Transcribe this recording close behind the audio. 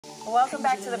Welcome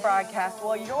back to the broadcast.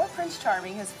 Well, your Prince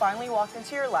Charming has finally walked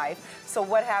into your life, so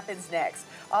what happens next?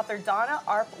 Author Donna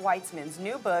Arp Weitzman's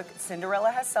new book,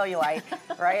 Cinderella Has Cellulite,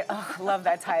 right? Oh, love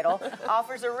that title,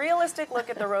 offers a realistic look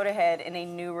at the road ahead in a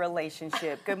new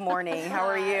relationship. Good morning. How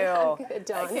are you? Good,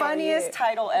 Dawn. Funniest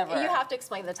title ever. You have to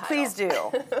explain the title. Please do.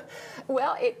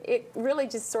 Well, it really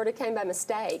just sort of came by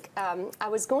mistake. I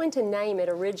was going to name it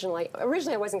originally.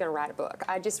 Originally, I wasn't going to write a book.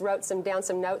 I just wrote down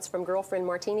some notes from Girlfriend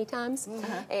Martini Times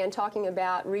and talking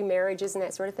about remarriages and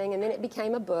that sort of thing. And then it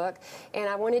became a book, and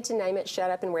I wanted to name it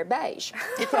Shut Up and Wear Beige,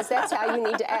 because that's how you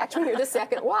need to act when you're the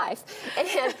second wife.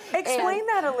 Explain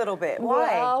that a little bit.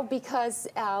 Why? Well, because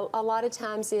a lot of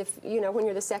times, when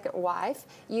you're the second wife,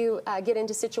 you get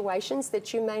into situations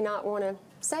that you may not want to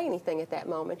say anything at that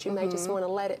moment. You may just want to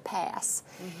let it pass.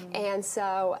 And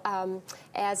so,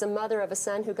 as a mother of a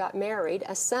son who got married,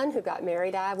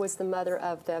 I was the mother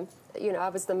of I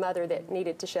was the mother that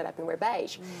needed to shut up and wear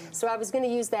beige. So I was going to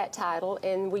use that title,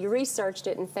 and we researched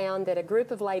it and found that a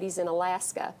group of ladies in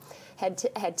Alaska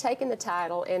had taken the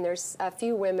title, and there's a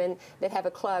few women that have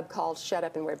a club called Shut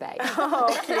Up and Wear Beige.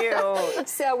 Oh, cute.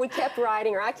 So we kept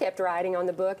writing, or I kept writing on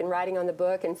the book,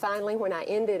 and finally when I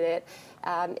ended it,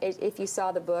 if you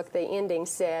saw the book, the ending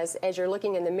says, as you're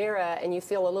looking in the mirror and you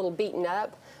feel a little beaten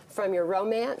up from your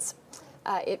romance,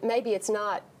 maybe it's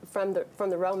not from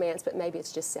the romance, but maybe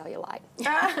it's just cellulite.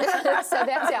 So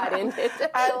that's how it ended.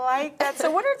 I like that.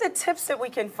 So what are the tips that we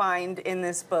can find in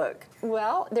this book?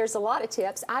 Well, there's a lot of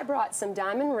tips. I brought some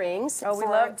diamond rings. Oh, we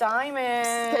love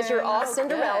diamonds. Because you're all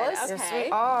Cinderellas. Okay. Yes,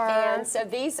 we are. And so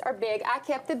these are big. I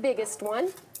kept the biggest one.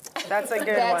 That's a good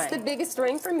one. That's the biggest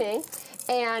ring for me.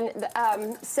 And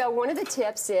so one of the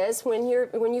tips is when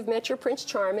you've met your Prince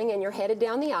Charming and you're headed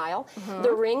down the aisle,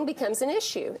 the ring becomes an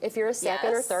issue. If you're a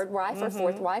second or third wife or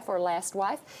fourth wife or last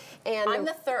wife. And I'm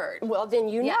the third. Well, then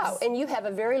you know. And you have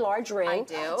a very large ring. I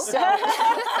do. So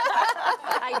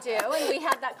I do. And we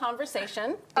had that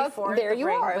conversation before. There you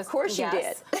are. Was, of course you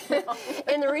did.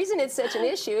 And the reason it's such an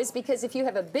issue is because if you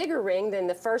have a bigger ring than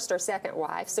the first or second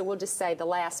wife, so we'll just say the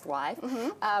last wife,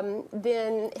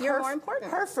 then you're more important.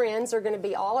 Her friends are going to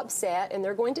be all upset, and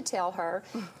they're going to tell her,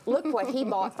 look what he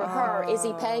bought for her. Is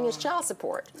he paying his child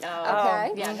support?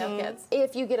 Okay? Yeah, no kids.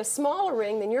 If you get a smaller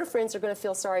ring, then your friends are going to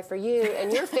feel sorry for you,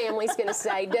 and your family's going to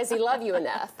say, does he love you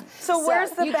enough? So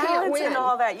where's the balance in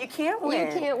all that? You can't win.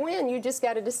 You can't win. You just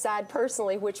got to decide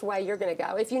personally which way you're going to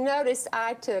go. If you notice,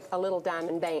 I took a little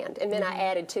diamond band, and then I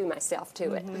added two myself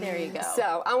to it. There you go.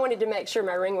 So I wanted to make sure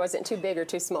my ring wasn't too big or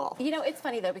too small. You know, it's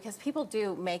funny though, because people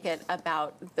do make it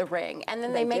about the ring, and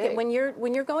then they make it when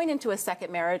you're going into a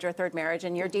second marriage or third marriage,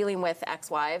 and you're dealing with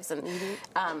ex-wives and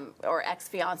or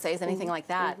ex-fiancés, anything like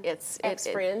that. It's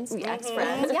ex-friends.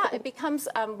 Ex-friends. Yeah, it becomes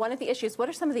one of the issues. What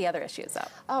are some of the other issues though?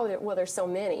 Oh, well, there's so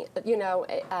many. You know,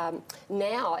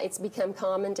 now it's become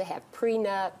common to have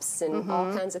prenups and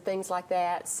all kinds of things like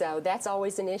that. So that's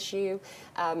always an issue.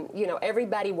 You know,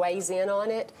 everybody weighs in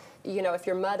on it. You know, if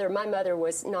your mother, my mother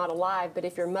was not alive, but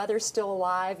if your mother's still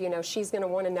alive, you know, she's going to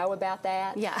want to know about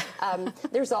that. Yeah.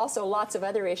 There's also lots of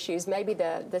other issues. Maybe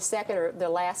the second or the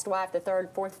last wife, the third,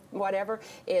 fourth, whatever,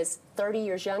 is 30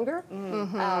 years younger,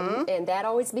 and that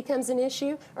always becomes an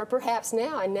issue. Or perhaps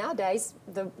nowadays,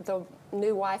 the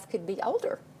new wife could be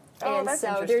older. Oh, and that's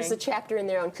so there's a chapter in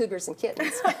there on cougars and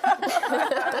kittens.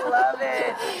 I love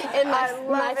it. And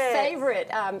my favorite,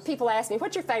 people ask me,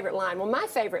 what's your favorite line? Well, my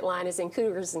favorite line is in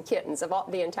Cougars and Kittens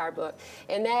of the entire book.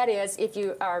 And that is, if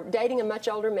you are dating a much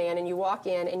older man and you walk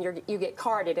in and you get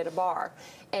carded at a bar,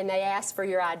 and they ask for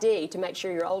your ID to make sure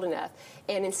you're old enough,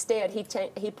 and instead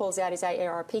he pulls out his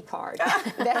AARP card.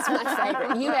 That's my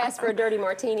favorite. You ask for a dirty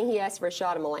martini, he asks for a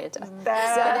shot of Malanta.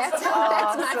 That's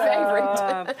my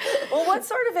favorite. Well, what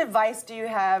sort of advice do you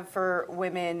have for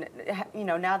women, you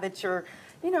know, now that you're,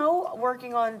 you know,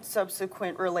 working on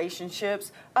subsequent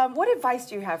relationships? What advice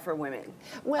do you have for women?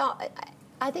 Well,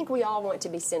 I think we all want to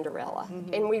be Cinderella,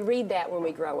 and we read that when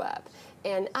we grow up.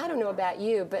 And I don't know about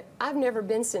you, but I've never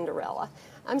been Cinderella.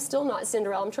 I'm still not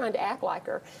Cinderella. I'm trying to act like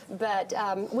her. But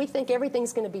we think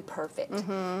everything's going to be perfect,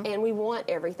 and we want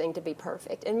everything to be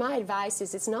perfect. And my advice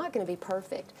is it's not going to be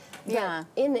perfect. But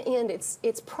in the end,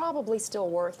 it's probably still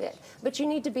worth it. But you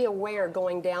need to be aware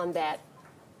going down that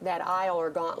aisle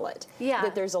or gauntlet,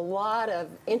 that there's a lot of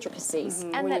intricacies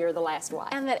when you're the last wife.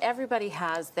 And that everybody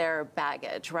has their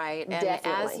baggage, right? And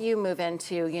Definitely. as you move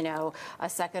into, you know, a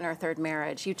second or third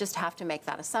marriage, you just have to make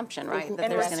that assumption, right?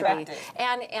 That there's going to be.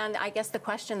 And I guess the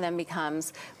question then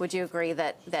becomes, would you agree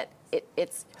that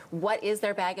it's what is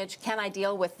their baggage? Can I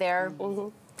deal with their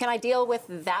can I deal with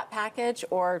that package,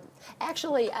 or?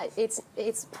 Actually, it's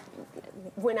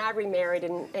when I remarried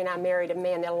and I married a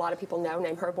man that a lot of people know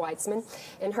named Herb Weitzman,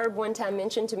 and Herb one time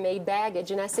mentioned to me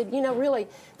baggage, and I said, you know, really,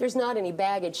 there's not any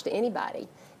baggage to anybody.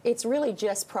 It's really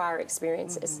just prior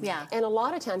experiences. Yeah. And a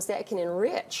lot of times that can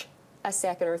enrich a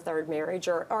second or third marriage,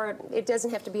 or it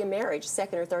doesn't have to be a marriage,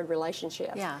 second or third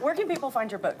relationship. Yeah. Where can people find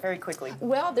your book, very quickly?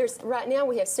 Well, right now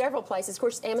we have several places. Of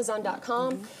course,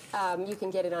 Amazon.com. You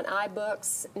can get it on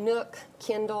iBooks, Nook,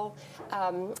 Kindle.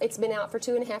 It's been out for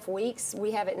 2.5 weeks. We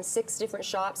have it in 6 different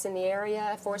shops in the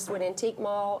area: Forestwood Antique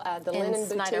Mall, the Linen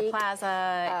Snyder Boutique,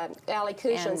 Plaza, Alley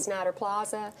Couche on Snyder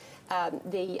Plaza,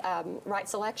 the Right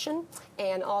Selection,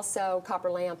 and also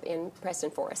Copper Lamp in Preston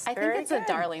Forest. I think it's a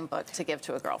darling book to give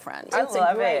to a girlfriend. I It's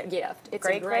love a great it. gift. It's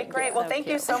Great, a great great, great. gift. Well, thank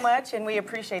you so much, and we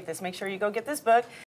appreciate this. Make sure you go get this book.